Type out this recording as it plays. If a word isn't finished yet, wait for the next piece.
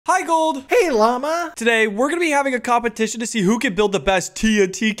Hi, Gold. Hey, Llama. Today, we're going to be having a competition to see who can build the best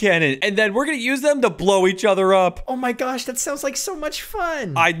TNT cannon. And then we're going to use them to blow each other up. Oh my gosh, that sounds like so much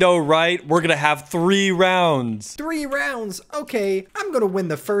fun. I know, right? We're going to have 3 rounds. 3 rounds. Okay, I'm going to win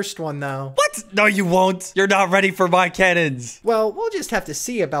the first one, though. What? No, you won't. You're not ready for my cannons. Well, we'll just have to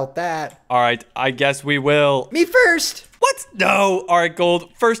see about that. All right, I guess we will. Me first. What? No. All right,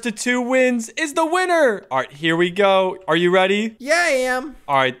 Gold. First to 2 wins is the winner. All right, here we go. Are you ready? Yeah, I am.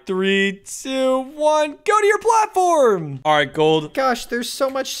 All right, 3, 2, 1. Go to your platform. All right, Gold. Gosh, there's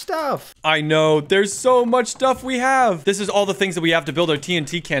so much stuff. I know. There's so much stuff we have. This is all the things that we have to build our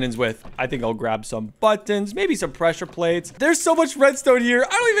TNT cannons with. I think I'll grab some buttons, maybe some pressure plates. There's so much redstone here.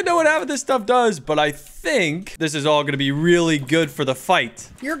 I don't even know what half of this stuff does, but I think this is all going to be really good for the fight.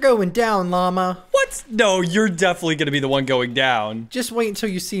 You're going down, Llama. What? No, you're definitely going to be the one going down. Just wait until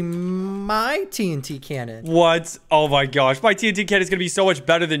you see my TNT cannon. What? Oh my gosh. My TNT cannon is going to be so much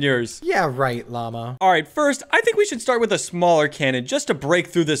better than yours. Yeah, right, Llama. All right, first, I think we should start with a smaller cannon just to break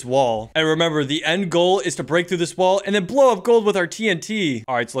through this wall. And remember, the end goal is to break through this wall and then blow up Gold with our TNT.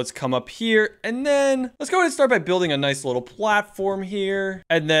 All right, so let's come up here and then let's go ahead and start by building a nice little platform here.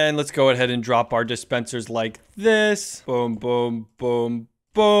 And then let's go ahead and drop our dispensers like this. Boom, boom, boom,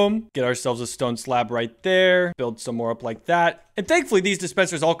 boom. Get ourselves a stone slab right there. Build some more up like that. And thankfully, these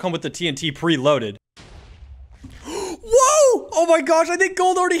dispensers all come with the TNT preloaded. Whoa! Oh my gosh, I think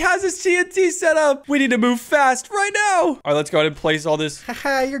Gold already has his TNT set up. We need to move fast right now. All right, let's go ahead and place all this.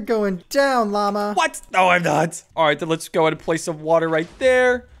 Haha, you're going down, Llama. What? No, I'm not. All right, then let's go ahead and place some water right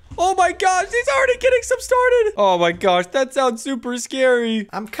there. Oh my gosh, he's already getting some started. Oh my gosh, that sounds super scary.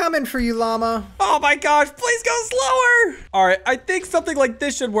 I'm coming for you, Llama. Oh my gosh, please go slower. All right, I think something like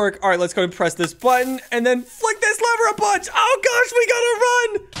this should work. All right, let's go ahead and press this button and then flick this lever a bunch. Oh gosh, we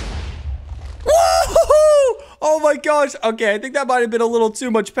gotta run. Whoa! Oh my gosh. Okay, I think that might have been a little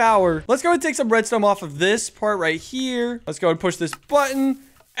too much power. Let's go ahead and take some redstone off of this part right here. Let's go ahead and push this button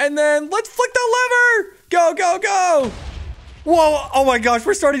and then let's flick the lever. Go, go, go. Whoa, oh my gosh,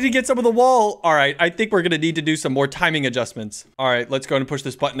 we're starting to get some of the wall. All right, I think we're gonna need to do some more timing adjustments. All right, let's go ahead and push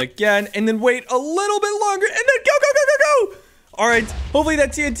this button again and then wait a little bit longer and then go, go, go, go, go. All right, hopefully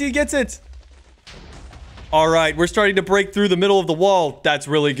that TNT gets it. All right, we're starting to break through the middle of the wall. That's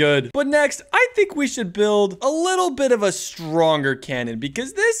really good. But next, I think we should build a little bit of a stronger cannon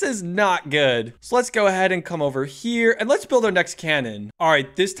because this is not good. So let's go ahead and come over here and let's build our next cannon. All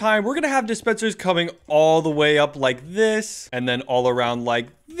right, this time we're gonna have dispensers coming all the way up like this and then all around like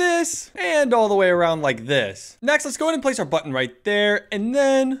this and all the way around like this. Next, let's go ahead and place our button right there and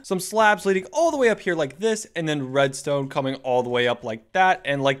then some slabs leading all the way up here like this and then redstone coming all the way up like that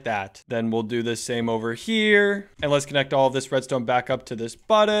and like that. Then we'll do the same over here and let's connect all of this redstone back up to this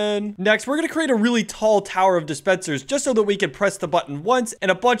button. Next, we're gonna create a really tall tower of dispensers just so that we can press the button once and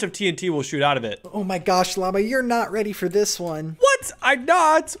a bunch of TNT will shoot out of it. Oh my gosh, Llama, you're not ready for this one. What? I'm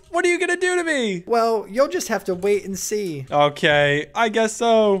not. What are you gonna do to me? Well, you'll just have to wait and see. Okay, I guess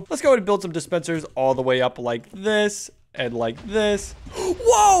so. Let's go ahead and build some dispensers all the way up like this and like this.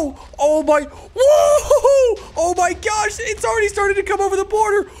 Whoa! Oh my, whoa! Oh my gosh, it's already started to come over the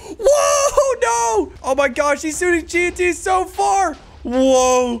border. Whoa, no! Oh my gosh, he's shooting TNT so far.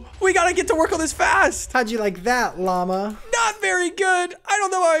 Whoa, we gotta get to work on this fast. How'd you like that, Llama? Not very good. I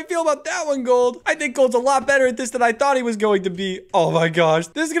don't know how I feel about that one, Gold. I think Gold's a lot better at this than I thought he was going to be. Oh my gosh,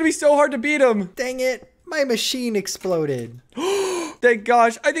 this is gonna be so hard to beat him. Dang it, my machine exploded. Thank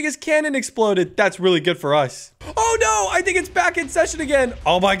gosh, I think his cannon exploded. That's really good for us. Oh no, I think it's back in session again.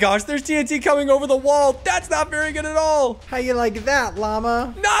 Oh my gosh, there's TNT coming over the wall. That's not very good at all. How you like that,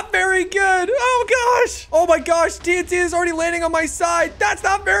 Llama? Not very good. Oh gosh. Oh my gosh, TNT is already landing on my side. That's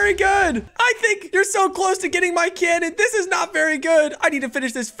not very good. I think you're so close to getting my cannon. This is not very good. I need to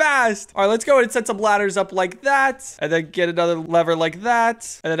finish this fast. All right, let's go ahead and set some ladders up like that. And then get another lever like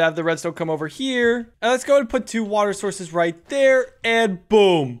that. And then have the redstone come over here. And let's go ahead and put 2 water sources right there. And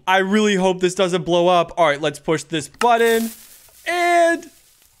boom. I really hope this doesn't blow up. All right, let's push this button and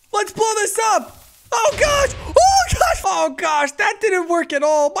let's blow this up. Oh gosh. Oh gosh. Oh gosh, that didn't work at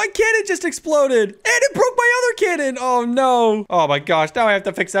all. My cannon just exploded and it broke my other cannon. Oh no. Oh my gosh, now I have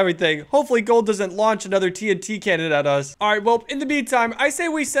to fix everything. Hopefully Gold doesn't launch another TNT cannon at us. All right, well, in the meantime, I say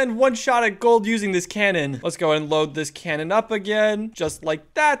we send one shot at Gold using this cannon. Let's go ahead and load this cannon up again, just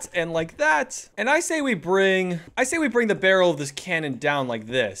like that and like that. And I say we bring the barrel of this cannon down like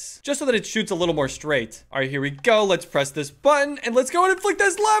this, just so that it shoots a little more straight. All right, here we go. Let's press this button and let's go ahead and flick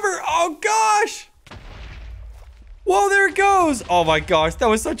this lever. Oh gosh. Whoa, there it goes. Oh my gosh, that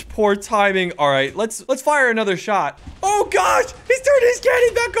was such poor timing. All right, let's fire another shot. Oh gosh, he's turned his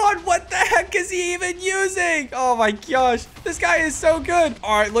cannon back on. What the heck is he even using? Oh my gosh, this guy is so good.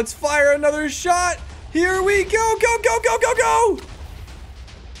 All right, let's fire another shot. Here we go. Go, go, go, go, go.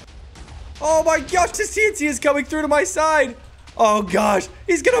 Oh my gosh, this TNT is coming through to my side. Oh gosh,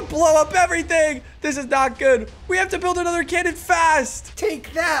 he's gonna blow up everything. This is not good. We have to build another cannon fast.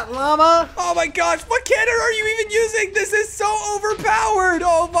 Take that, llama. Oh my gosh, what cannon are you even using? This is so overpowered.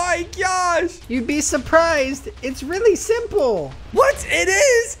 Oh my gosh. You'd be surprised. It's really simple. What? It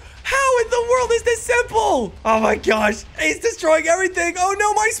is? How in the world is this simple? Oh my gosh, he's destroying everything. Oh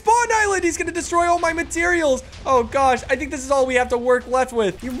no, my spawn island. He's gonna destroy all my materials. Oh gosh, I think this is all we have to work left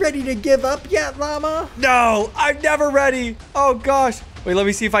with. You ready to give up yet, llama? No, I'm never ready. Oh gosh. Wait, let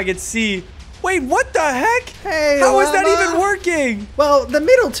me see if I can see. Wait, what the heck? Hey, how is that llama. even working? Well, the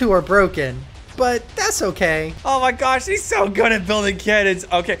middle two are broken, but that's okay. Oh my gosh, he's so good at building cannons.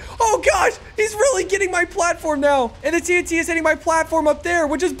 Okay. Oh gosh, he's really getting my platform now. And the TNT is hitting my platform up there,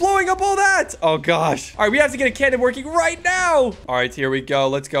 which is blowing up all that. Oh gosh. All right, we have to get a cannon working right now. All right, here we go.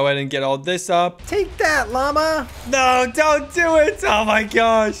 Let's go ahead and get all this up. Take that, llama. No, don't do it. Oh my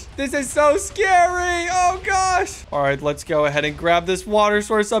gosh. This is so scary. Oh gosh. All right, let's go ahead and grab this water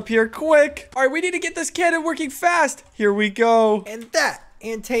source up here quick. All right, we need to get this cannon working fast. Here we go. And that.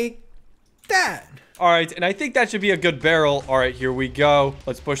 And take that. All right, and I think that should be a good barrel. All right, here we go.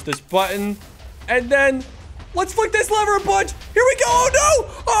 Let's push this button. And then let's flick this lever a bunch. Here we go. Oh,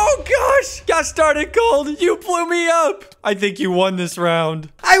 no. Oh, gosh. Got started, Gold. You blew me up. I think you won this round.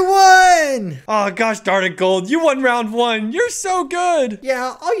 I won. Oh, gosh darn it, Gold. You won round one. You're so good.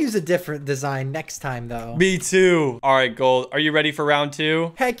 Yeah, I'll use a different design next time, though. Me too. All right, Gold. Are you ready for round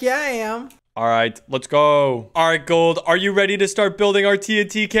two? Heck yeah, I am. All right, let's go. All right, Gold, are you ready to start building our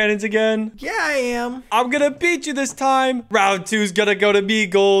TNT cannons again? Yeah, I am. I'm gonna beat you this time. Round two's gonna go to me,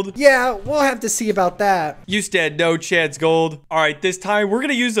 Gold. Yeah, we'll have to see about that. You stand no chance, Gold. All right, this time we're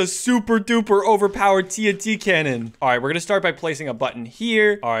gonna use a super duper overpowered TNT cannon. All right, we're gonna start by placing a button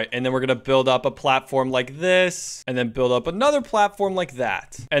here. All right, and then we're gonna build up a platform like this, and then build up another platform like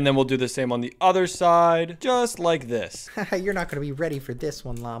that. And then we'll do the same on the other side, just like this. You're not gonna be ready for this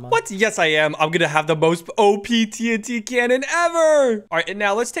one, llama. What? Yes, I am. I'm gonna have the most OP TNT cannon ever. All right, and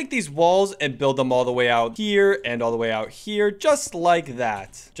now let's take these walls and build them all the way out here and all the way out here, just like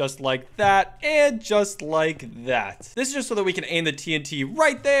that. Just like that, and just like that. This is just so that we can aim the TNT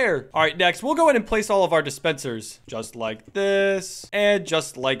right there. All right, next, we'll go ahead and place all of our dispensers, just like this, and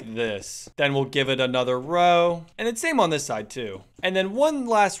just like this. Then we'll give it another row, and then same on this side too. And then one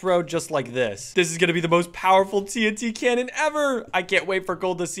last row just like this. This is gonna be the most powerful TNT cannon ever. I can't wait for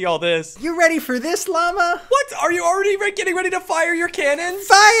Gold to see all this. You ready for this, llama? What? Are you already getting ready to fire your cannons?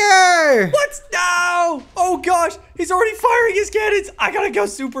 Fire! What? No! Oh gosh, he's already firing his cannons. I gotta go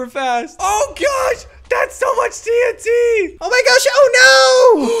super fast. Oh gosh! That's so much TNT! Oh my gosh,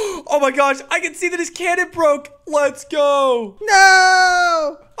 oh no! Oh my gosh, I can see that his cannon broke. Let's go.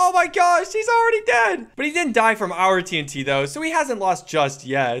 No! Oh my gosh, he's already dead. But he didn't die from our TNT though, so he hasn't lost just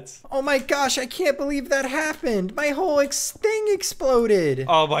yet. Oh my gosh, I can't believe that happened. My whole thing exploded.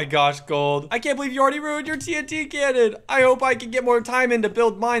 Oh my gosh, Gold. I can't believe you already ruined your TNT cannon. I hope I can get more time in to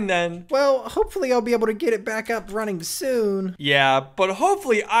build mine then. Well, hopefully I'll be able to get it back up running soon. Yeah, but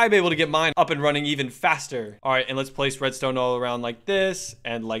hopefully I'm able to get mine up and running even faster. All right, and let's place redstone all around like this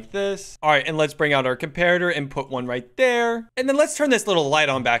and like this. All right, and let's bring out our comparator and put one right there. And then let's turn this little light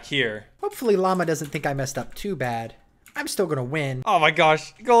on back here. Hopefully llama doesn't think I messed up too bad. I'm still gonna win. Oh my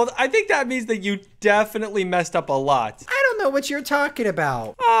gosh, Gold, I think that means that you definitely messed up a lot. I don't know what you're talking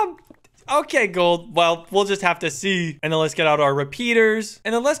about. Okay, Gold. Well, we'll just have to see. And then let's get out our repeaters.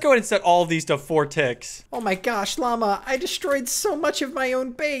 And then let's go ahead and set all of these to 4 ticks. Oh my gosh, llama, I destroyed so much of my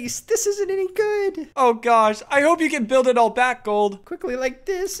own base. This isn't any good. Oh gosh, I hope you can build it all back, Gold. Quickly like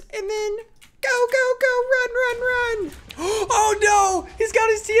this, and then go, go, go, run, run, run. Oh no, he's got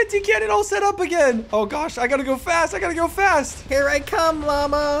his TNT cannon all set up again. Oh gosh, I gotta go fast, I gotta go fast. Here I come,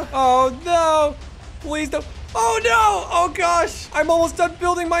 llama. Oh no, please don't. Oh no, oh gosh, I'm almost done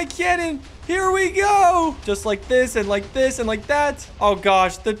building my cannon. Here we go. Just like this and like this and like that. Oh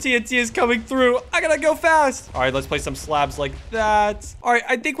gosh, the TNT is coming through. I gotta go fast. All right, let's place some slabs like that. All right,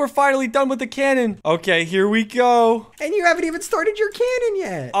 I think we're finally done with the cannon. Okay, here we go. And you haven't even started your cannon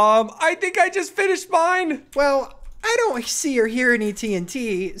yet. I think I just finished mine. Well, I don't see or hear any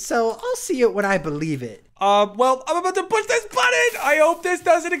TNT, so I'll see it when I believe it. Well, I'm about to push this button. I hope this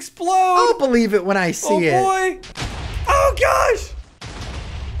doesn't explode. I'll believe it when I see it. Oh boy. Oh gosh.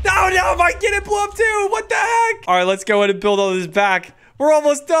 No, my cannon blew up too. What the heck? All right, let's go ahead and build all this back. We're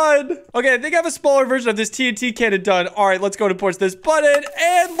almost done. Okay, I think I have a smaller version of this TNT cannon done. All right, let's go and push this button.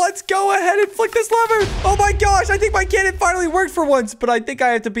 And let's go ahead and flick this lever. Oh my gosh, I think my cannon finally worked for once. But I think I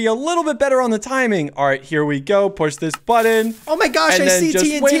have to be a little bit better on the timing. All right, here we go. Push this button. Oh my gosh, and I see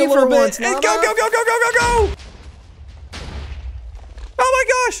TNT for once. And go, go, go, go, go, go, go. Oh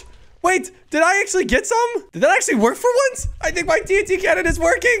my gosh. Wait, did I actually get some? Did that actually work for once? I think my TNT cannon is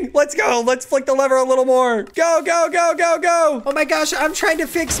working. Let's go. Let's flick the lever a little more. Go, go, go, go, go. Oh my gosh, I'm trying to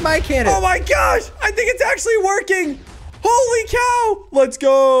fix my cannon. Oh my gosh. I think it's actually working. Holy cow. Let's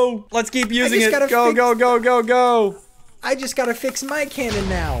go. Let's keep using it. Go, go, go, go, go. I just gotta fix my cannon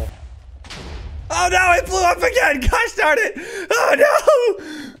now. Oh no, it blew up again. Gosh darn it. Oh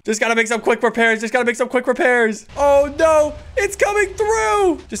no. Just gotta make some quick repairs. Just gotta make some quick repairs. Oh no, it's coming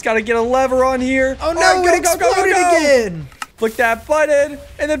through. Just gotta get a lever on here. Oh no, it exploded again. Flick that button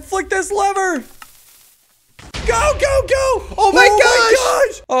and then flick this lever. Go, go, go. Oh my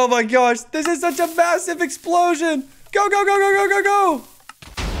gosh. Oh my gosh. This is such a massive explosion. Go, go, go, go, go, go, go.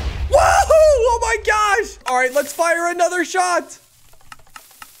 Whoa! Oh my gosh. All right, let's fire another shot.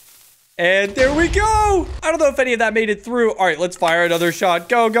 And there we go. I don't know if any of that made it through. All right, let's fire another shot.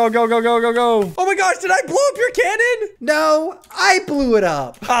 Go, go, go, go, go, go, go. Oh my gosh, did I blow up your cannon? No, I blew it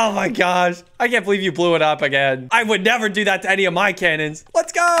up. Oh my gosh. I can't believe you blew it up again. I would never do that to any of my cannons.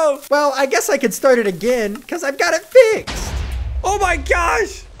 Let's go. Well, I guess I could start it again because I've got it fixed. Oh my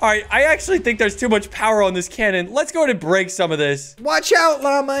gosh. All right, I actually think there's too much power on this cannon. Let's go ahead and break some of this. Watch out,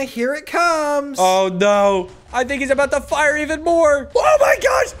 Llama. Here it comes. Oh no. I think he's about to fire even more. Oh my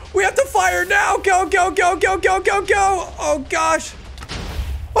gosh. We have to fire now. Go, go, go, go, go, go, go. Oh gosh.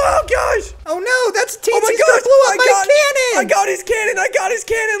 Oh gosh. Oh no, that's TNT's oh my gonna blow up my cannon. I got his cannon. I got his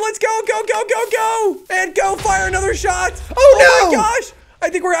cannon. Let's go, go, go, go, go. And go fire another shot. Oh no. My gosh. I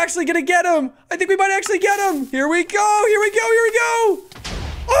think we're actually gonna get him. I think we might actually get him. Here we go. Here we go. Here we go.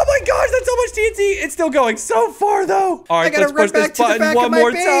 Oh my gosh, that's so much TNT. It's still going so far though. All right, let's push this button one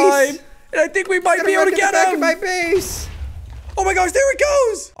more time. And I think we might be able to get him. Back of my base. Oh my gosh, there it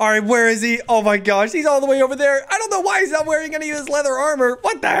goes. All right, where is he? Oh my gosh, he's all the way over there. I don't know why he's not wearing any of his leather armor.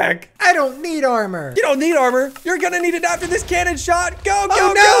 What the heck? I don't need armor. You don't need armor. You're gonna need it after this cannon shot. Go, go,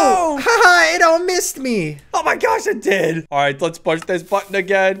 oh, no. go. Haha, it all missed me. Oh my gosh, it did. All right, let's push this button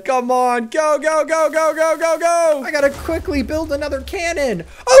again. Come on, go, go, go, go, go, go, go. I gotta quickly build another cannon.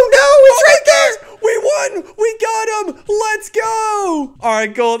 Oh no, it's right there. We won. We got him. Let's go. All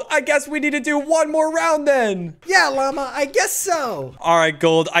right, Gold. I guess we need to do one more round then. Yeah, Llama, I guess so. All right,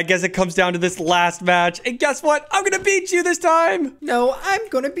 Gold. I guess it comes down to this last match. And guess what? I'm going to beat you this time. No, I'm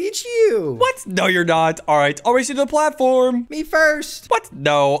going to beat you. What? No, you're not. All right. I'll race you to the platform. Me first. What?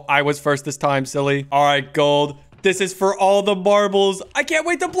 No, I was first this time, silly. All right, Gold. This is for all the marbles. I can't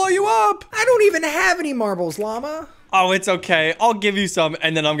wait to blow you up. I don't even have any marbles, Llama. Oh, it's okay. I'll give you some,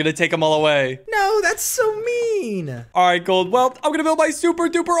 and then I'm going to take them all away. No, that's so mean. All right, Gold. Well, I'm going to build my super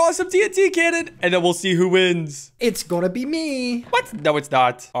duper awesome TNT cannon, and then we'll see who wins. It's going to be me. What? No, it's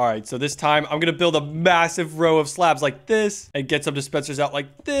not. All right, so this time, I'm going to build a massive row of slabs like this, and get some dispensers out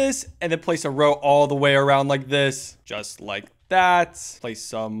like this, and then place a row all the way around like this. Just like that. Place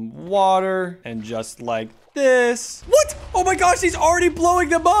some water, and just like this. What? Oh my gosh, he's already blowing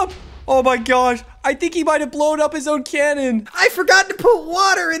them up. Oh my gosh, I think he might have blown up his own cannon. I forgot to put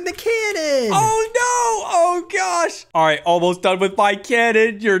water in the cannon. Oh no, oh gosh. All right, almost done with my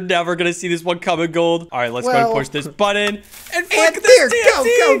cannon. You're never gonna see this one coming, Gold. All right, let's go and push this button and flick this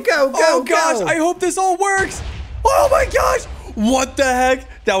TNT. Go. Oh gosh, I hope this all works. Oh my gosh, what the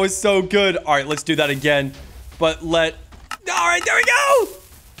heck? That was so good. All right, let's do that again. But all right, there we go.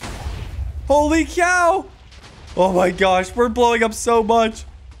 Holy cow. Oh my gosh, we're blowing up so much.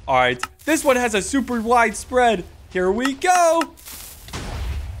 All right, this one has a super wide spread. Here we go.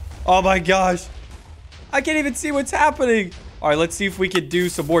 Oh my gosh. I can't even see what's happening. All right, let's see if we can do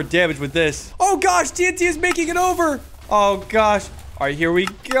some more damage with this. Oh gosh, TNT is making it over. Oh gosh. All right, here we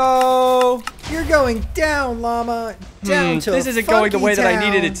go. You're going down, Llama. Down to this isn't going the way that I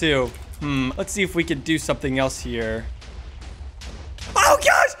needed it to. Let's see if we can do something else here. Oh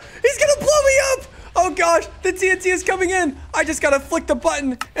gosh, he's gonna blow me up. Oh gosh, the TNT is coming in. I just gotta flick the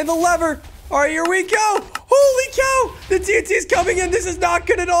button and the lever. All right, here we go. Holy cow, the TNT is coming in. This is not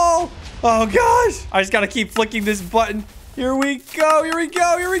good at all. Oh gosh, I just gotta keep flicking this button. Here we go, here we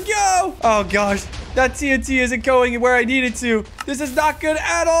go, here we go. Oh gosh, that TNT isn't going where I need it to. This is not good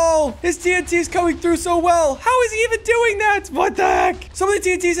at all. His TNT is coming through so well. How is he even doing that? What the heck? Some of the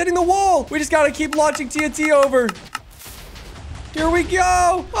TNT is hitting the wall. We just gotta keep launching TNT over. Here we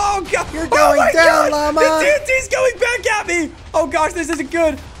go. Oh, God. You're going down, gosh. Llama. The TNT's going back at me. Oh, gosh, this isn't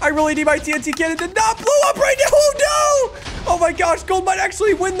good. I really need my TNT cannon to not blow up right now. Oh, no. Oh my gosh, Gold might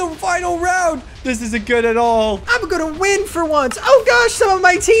actually win the final round. This isn't good at all. I'm gonna win for once. Oh gosh, some of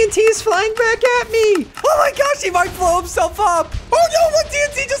my TNT is flying back at me. Oh my gosh, he might blow himself up. Oh no, one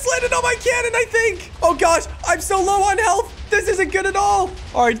TNT just landed on my cannon, I think. Oh gosh, I'm so low on health. This isn't good at all.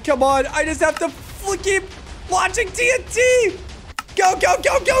 All right, come on. I just have to keep launching TNT. Go, go,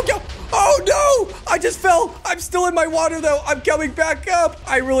 go, go, go. Oh no, I just fell. I'm still in my water though. I'm coming back up.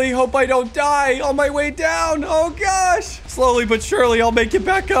 I really hope I don't die on my way down. Oh gosh. Slowly but surely, I'll make it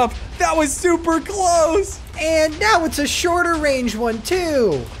back up. That was super close. And now it's a shorter range one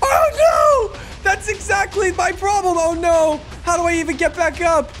too. Oh no, that's exactly my problem. Oh no, how do I even get back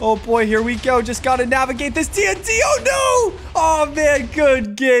up? Oh boy, here we go. Just gotta navigate this TNT. Oh no. Oh man,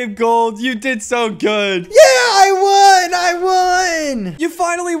 good game, Gold. You did so good. Yeah, I won. You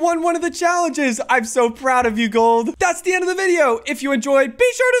finally won one of the challenges. I'm so proud of you, Gold. That's the end of the video. If you enjoyed,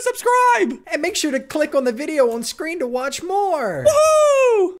 be sure to subscribe. And make sure to click on the video on screen to watch more. Woohoo!